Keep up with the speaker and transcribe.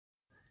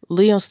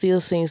Liam still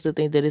seems to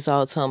think that it's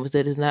all Thomas,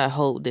 that it's not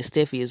Hope, that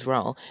Steffi is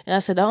wrong. And I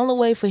said, the only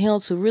way for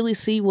him to really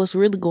see what's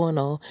really going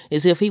on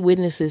is if he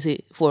witnesses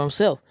it for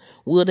himself.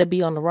 Will that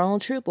be on the wrong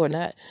trip or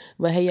not?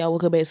 But hey, y'all,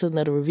 welcome back to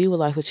another review of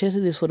Life with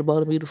Chelsea. This for the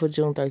Bold and Beautiful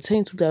June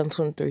 13,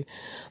 2023.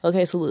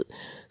 Okay, so look,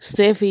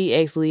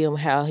 Steffi asked Liam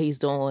how he's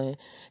doing.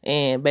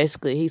 And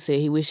basically, he said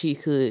he wish he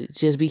could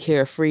just be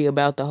carefree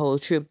about the whole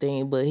trip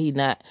thing, but he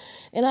not.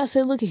 And I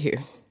said, look at here.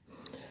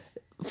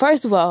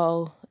 First of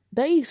all,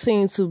 they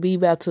seem to be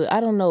about to, I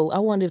don't know, I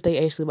wonder if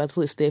they actually about to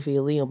put Steffi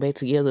and Liam back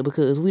together,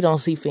 because we don't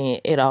see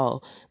Finn at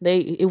all.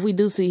 If we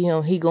do see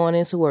him, he going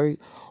into work,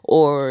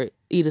 or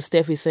either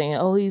Steffi saying,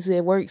 oh, he's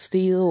at work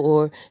still,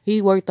 or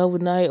he worked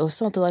overnight, or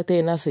something like that.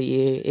 And I said,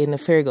 yeah, and the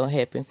affair gonna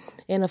happen.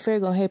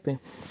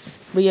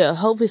 But yeah,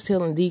 Hope is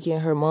telling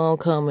Deacon her mom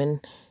coming,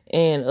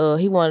 and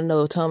he wanted to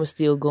know if Thomas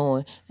still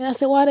going. And I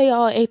said, why they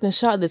all acting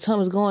shocked that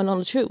Thomas going on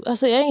the trip? I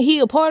said, ain't he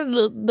a part of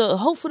the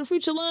Hope for the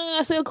Future line?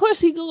 I said, of course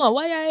he going.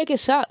 Why y'all acting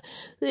shocked?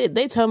 They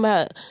talking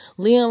about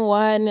Liam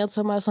White, and they're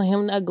talking about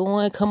him not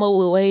going, come up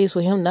with ways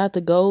for him not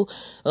to go.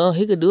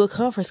 He could do a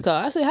conference call.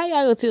 I said, how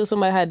y'all gonna tell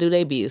somebody how to do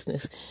their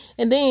business?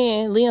 And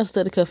then Liam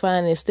started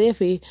confiding in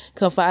Steffi,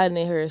 confiding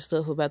in her and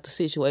stuff about the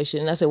situation.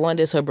 And I said, one,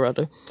 that's her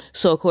brother.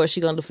 So, of course,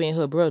 she gonna defend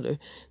her brother.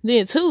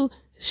 Then, two,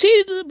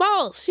 she the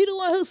boss. She the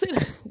one who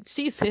said,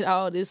 she said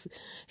all this.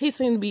 He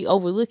seemed to be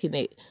overlooking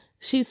it.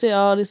 She said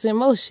all this in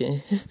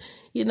motion.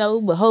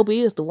 But Hope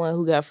is the one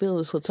who got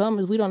feelings for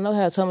Thomas. We don't know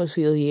how Thomas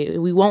feels yet.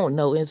 We won't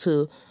know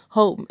until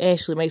Hope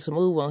actually makes a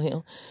move on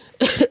him.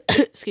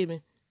 Excuse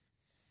me.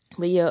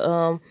 But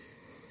yeah,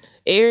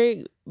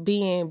 Eric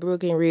being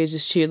Brooke and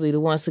Ridge's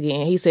cheerleader once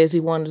again. He says he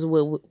wonders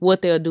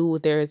what they'll do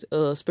with their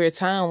spare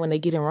time when they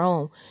get in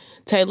Rome.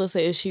 Taylor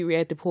says she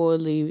reacted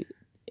poorly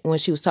when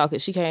she was talking.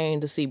 She came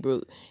to see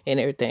Brooke and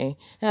everything.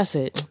 And I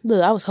said,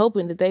 look, I was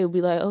hoping that they would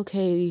be like,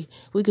 okay,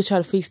 we could try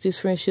to fix this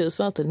friendship or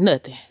something.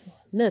 Nothing.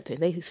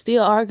 They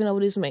still arguing over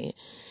this man.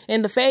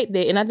 And the fact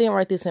that, and I didn't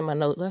write this in my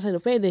notes, I said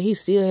the fact that he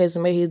still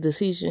hasn't made his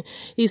decision,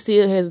 he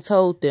still hasn't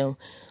told them,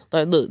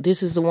 like, look,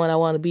 this is the one I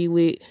want to be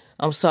with.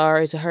 I'm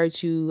sorry to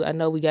hurt you. I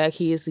know we got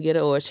kids together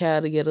or a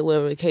child together,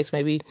 whatever the case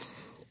may be.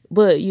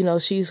 But,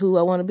 she's who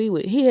I want to be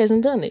with. He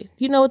hasn't done it.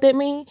 You know what that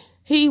means?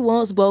 He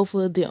wants both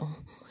of them.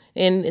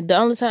 And the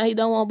only time he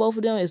don't want both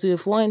of them is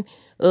if one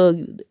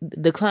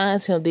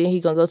declines him, then he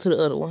gonna go to the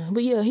other one.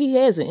 But yeah, he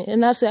hasn't.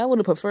 And I said I would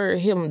have preferred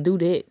him do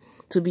that,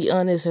 to be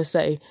honest, and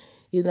say,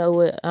 you know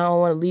what, I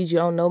don't want to lead you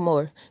on no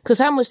more. Because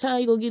how much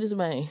time you gonna get this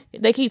man?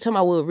 They keep talking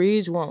about what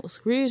Ridge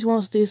wants. Ridge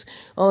wants this,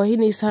 or he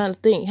needs time to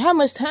think. How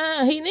much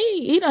time he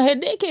need? He done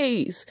had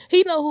decades.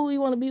 He know who he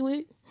want to be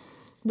with.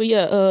 But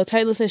yeah,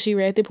 Taylor said she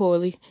reacted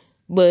poorly.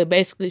 But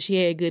basically, she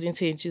had good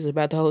intentions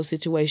about the whole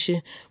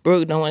situation.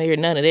 Brooke don't want to hear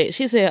none of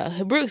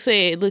that. Brooke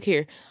said, look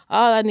here,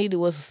 all I needed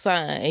was a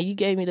sign, and you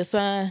gave me the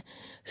sign.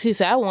 She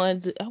said, I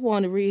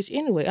wanted Ridge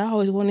anyway. I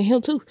always wanted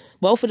him too.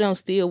 Both of them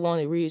still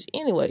wanted Ridge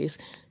anyways.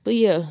 But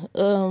yeah,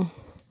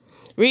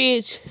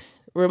 Ridge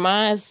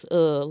reminds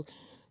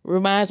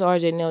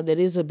RJ now that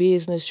it's a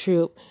business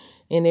trip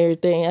and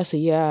everything. I said,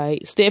 yeah, all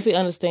right. Steffi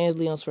understands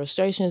Liam's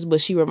frustrations, but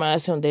she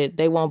reminds him that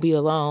they won't be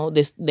alone.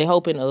 They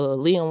hoping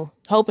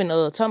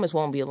Thomas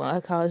won't be alone.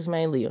 I call his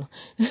man Liam.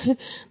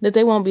 That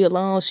they won't be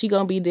alone. She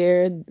gonna be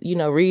there.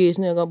 Ridge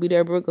now gonna be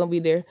there. Brooke gonna be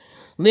there.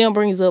 Liam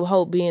brings up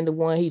Hope being the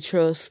one he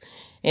trusts,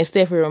 and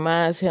Steffi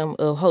reminds him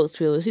of Hope's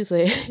feelings. She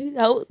said,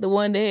 Hope, the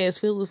one that has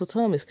feelings for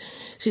Thomas.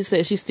 She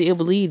said she still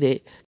believed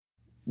it.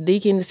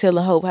 Deacon is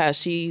telling Hope how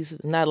she's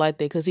not like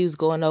that, because he was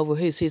going over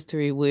his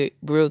history with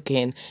Brooke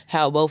and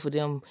how both of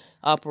them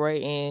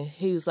operate. And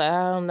he was like,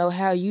 I don't know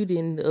how you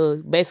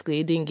didn't, basically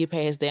it didn't get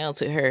passed down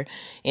to her.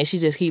 And she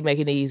just keep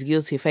making these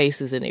guilty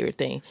faces and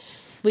everything.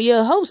 But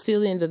yeah, Hope's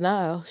still in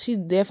denial. She's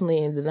definitely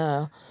in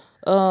denial.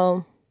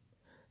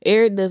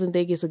 Eric doesn't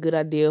think it's a good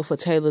idea for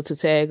Taylor to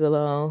tag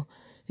along.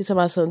 He's talking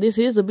about something, this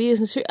is a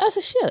business trip. I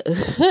said, shut up.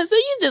 I said,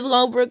 you just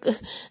want Brooke.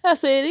 I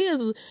said, it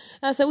is.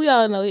 I said, we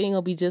all know it ain't going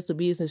to be just a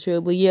business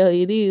trip. But yeah,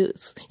 it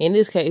is. In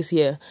this case,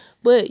 yeah.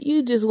 But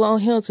you just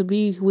want him to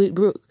be with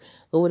Brooke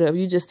or whatever.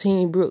 You just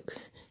team Brooke.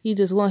 You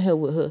just want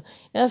him with her.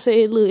 And I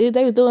said, look,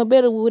 they was doing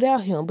better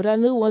without him. But I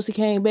knew once he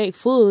came back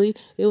fully,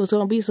 it was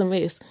going to be some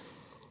mess.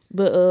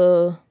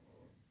 But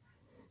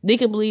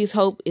Deacon believes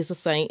Hope is a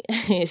saint.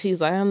 And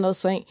she's like, I'm no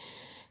saint.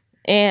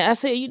 And I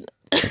said,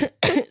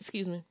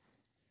 excuse me.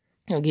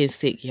 I'm getting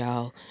sick,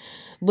 y'all.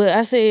 But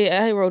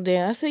I wrote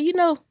down, I said,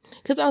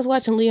 because I was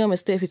watching Liam and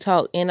Steffi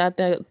talk, and I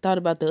thought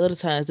about the other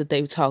times that they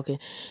were talking.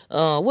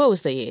 Where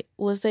was they at?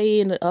 Was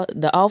they in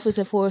the office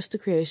at Forrester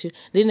Creation?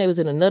 Then they was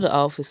in another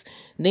office.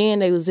 Then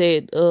they was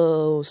at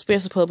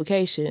Spencer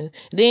Publication.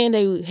 Then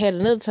they had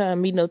another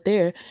time meeting up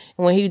there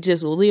when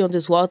Liam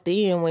just walked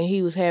in when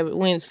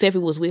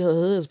Steffi was with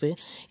her husband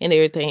and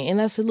everything.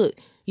 And I said, look,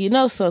 you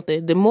know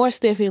something? The more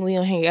Steffi and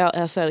Liam hang out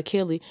outside of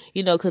Kelly,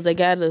 because they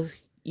gotta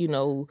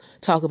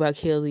talk about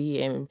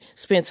Kelly and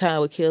spend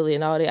time with Kelly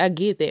and all that. I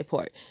get that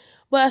part.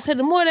 But I said,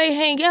 the more they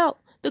hang out,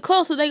 the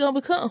closer they going to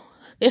become,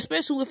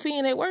 especially with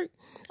Finn at work.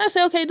 I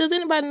said, okay, does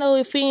anybody know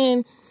if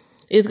Finn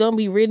is going to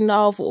be written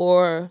off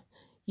or,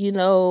 you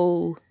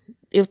know,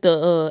 if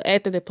the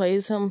actor that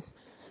plays him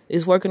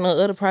is working on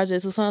other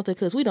projects or something,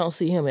 because we don't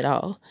see him at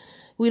all.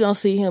 We don't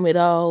see him at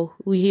all.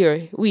 We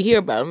hear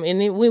about him,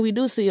 and then when we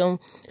do see him,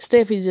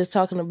 Steffi's just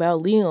talking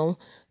about Liam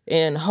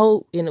and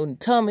Hope and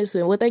Thomas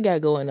and what they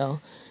got going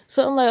on.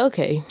 So I'm like,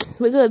 okay,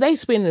 because they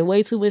spending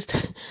way too much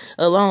time,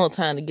 a long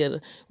time together.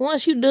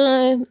 Once you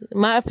done,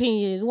 my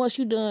opinion, once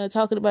you done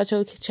talking about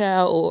your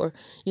child or,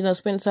 you know,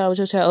 spending time with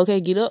your child, okay,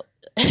 get up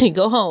and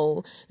go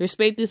home.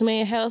 Respect this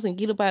man's house and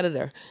get up out of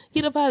there.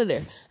 Get up out of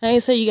there. I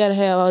ain't say you got to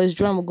have all this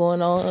drama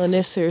going on,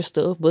 unnecessary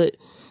stuff, but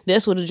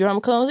that's where the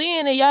drama comes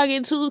in and y'all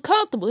get too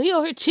comfortable. He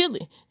over here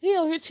chilling.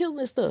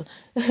 And stuff.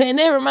 And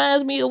that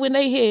reminds me of when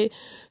they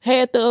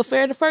had the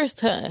affair the first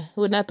time.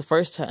 Well, not the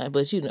first time,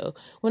 but you know,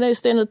 when they was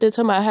standing up there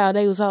talking about how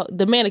they was all,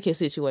 the mannequin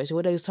situation,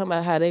 where they was talking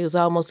about how they was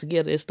almost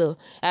together and stuff,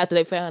 after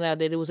they found out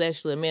that it was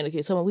actually a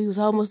mannequin. Talking about we was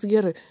almost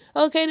together.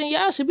 Okay, then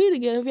y'all should be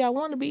together if y'all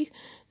want to be,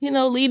 you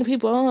know, leading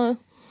people on.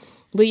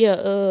 But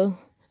yeah,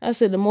 I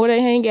said the more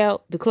they hang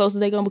out, the closer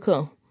they gonna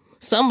become.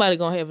 Somebody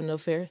gonna have an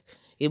affair.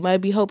 It might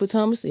be Hope and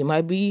Thomas. It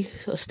might be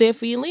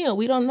Steffi and Liam.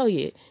 We don't know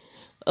yet.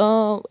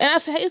 And I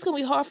said, hey, it's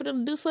going to be hard for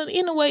them to do something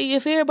anyway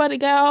if everybody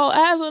got all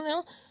eyes on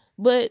them.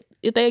 But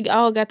if they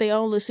all got their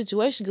own little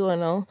situation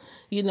going on,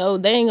 you know,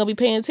 they ain't going to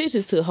be paying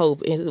attention to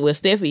Hope and where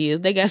Steffi is.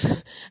 They got some,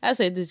 I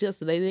said this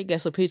yesterday, they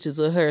got some pictures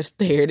of her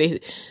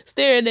staring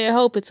at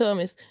Hope and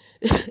Thomas.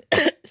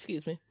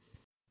 Excuse me.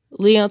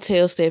 Liam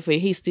tells Steffi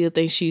he still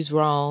thinks she's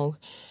wrong.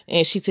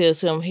 And she tells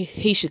him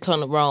he should come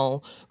to Rome.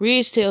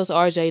 Ridge tells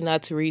RJ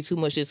not to read too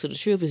much into the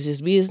trip. It's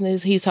just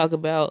business. He's talking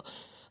about,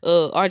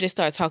 RJ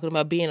started talking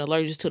about being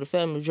allergic to the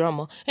family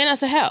drama. And I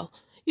said, how?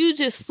 You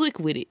just slick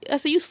with it. I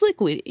said, you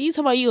slick with it. You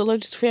talking about you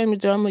allergic to family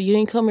drama. You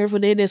didn't come here for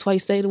that. That's why you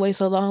stayed away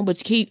so long. But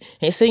you keep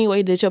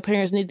insinuating that your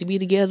parents need to be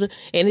together.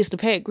 And it's the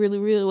pack really,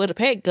 well, the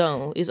pack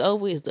gone. It's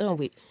over. It's done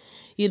with.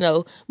 You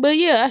know, but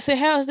yeah, I said,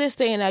 how is that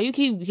staying out? You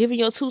keep giving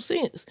your 2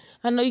 cents.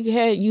 I know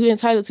you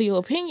entitled to your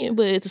opinion,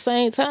 but at the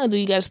same time, do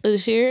you got to study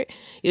share it?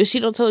 If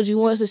she done told you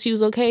once that she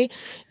was okay,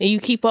 and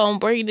you keep on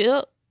bringing it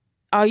up,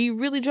 are you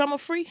really drama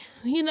free?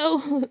 You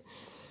know,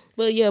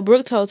 but yeah,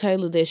 Brooke told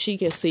Taylor that she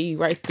can see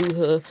right through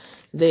her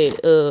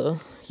that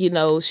you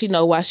know, she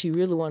know why she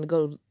really want to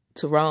go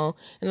to Ron.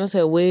 And I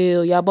said,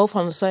 well, y'all both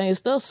on the same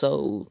stuff,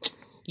 so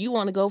you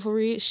want to go for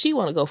Ridge, she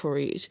want to go for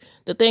Ridge.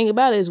 The thing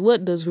about it is,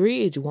 what does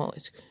Ridge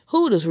want?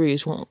 Who does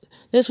Ridge want?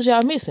 That's what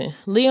y'all missing.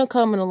 Liam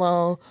coming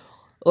along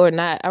or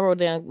not. I wrote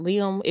down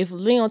Liam. If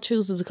Liam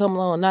chooses to come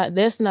along or not,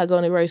 that's not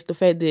going to erase the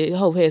fact that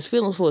Hope has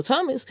feelings for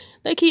Thomas.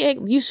 They keep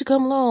acting, you should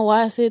come along.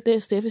 Why I said that,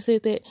 Steffi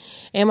said that.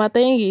 And my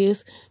thing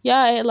is,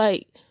 y'all act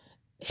like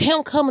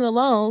him coming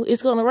along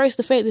is going to erase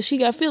the fact that she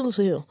got feelings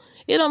for him.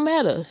 It don't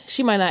matter.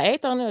 She might not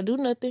act on it or do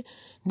nothing,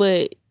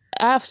 but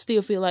I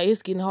still feel like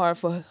it's getting harder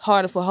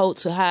for Hope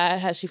to hide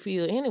how she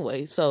feel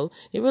anyway. So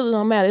it really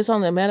don't matter. It's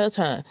only a matter of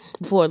time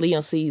before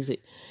Liam sees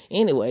it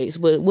anyways.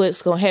 But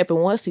what's going to happen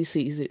once he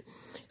sees it?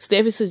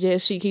 Steffi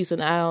suggests she keeps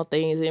an eye on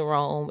things in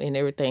Rome and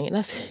everything. And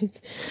I said,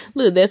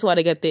 look, that's why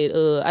they got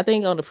that. I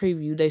think on the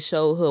preview, they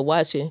showed her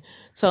watching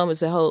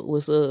Thomas and Hope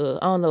was, I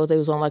don't know if they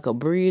was on like a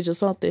bridge or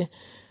something.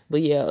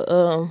 But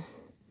yeah,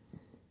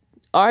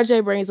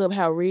 RJ brings up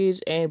how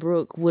Ridge and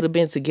Brooke would have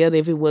been together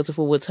if it wasn't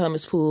for what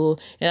Thomas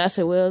pulled. And I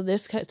said, well,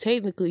 that's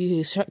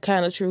technically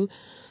kind of true.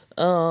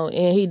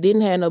 And he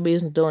didn't have no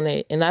business doing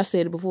that. And I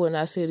said it before and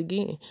I said it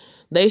again.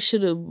 They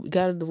should have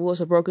got a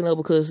divorce or broken up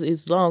because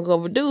it's long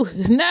overdue.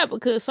 Not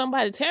because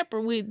somebody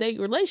tampered with their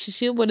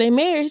relationship or their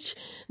marriage.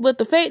 But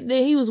the fact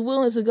that he was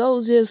willing to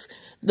go just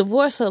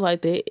divorce her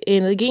like that.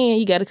 And again,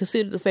 you got to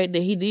consider the fact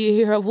that he did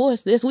hear her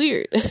voice. That's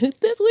weird.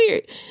 That's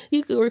weird.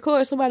 You could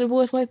record somebody's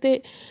voice like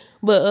that.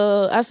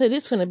 But I said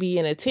it's gonna be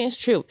an intense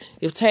trip.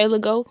 If Taylor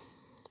go,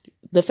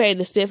 the fact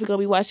that Steffi gonna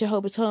be watching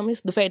Hope and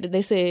Thomas, the fact that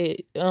they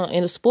said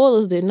in the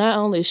spoilers that not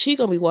only is she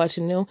gonna be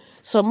watching them,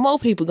 some more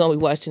people gonna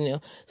be watching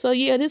them. So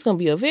yeah, this gonna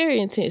be a very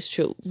intense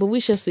trip. But we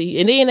shall see.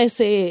 And then they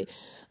said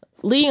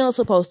Leon's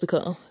supposed to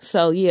come.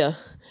 So yeah,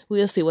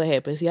 we'll see what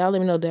happens. Y'all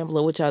let me know down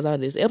below what y'all thought of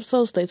this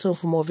episode. Stay tuned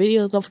for more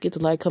videos. Don't forget to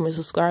like, comment,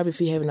 subscribe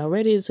if you haven't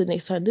already. Until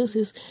next time,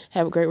 deuces.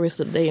 Have a great rest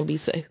of the day and be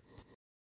safe.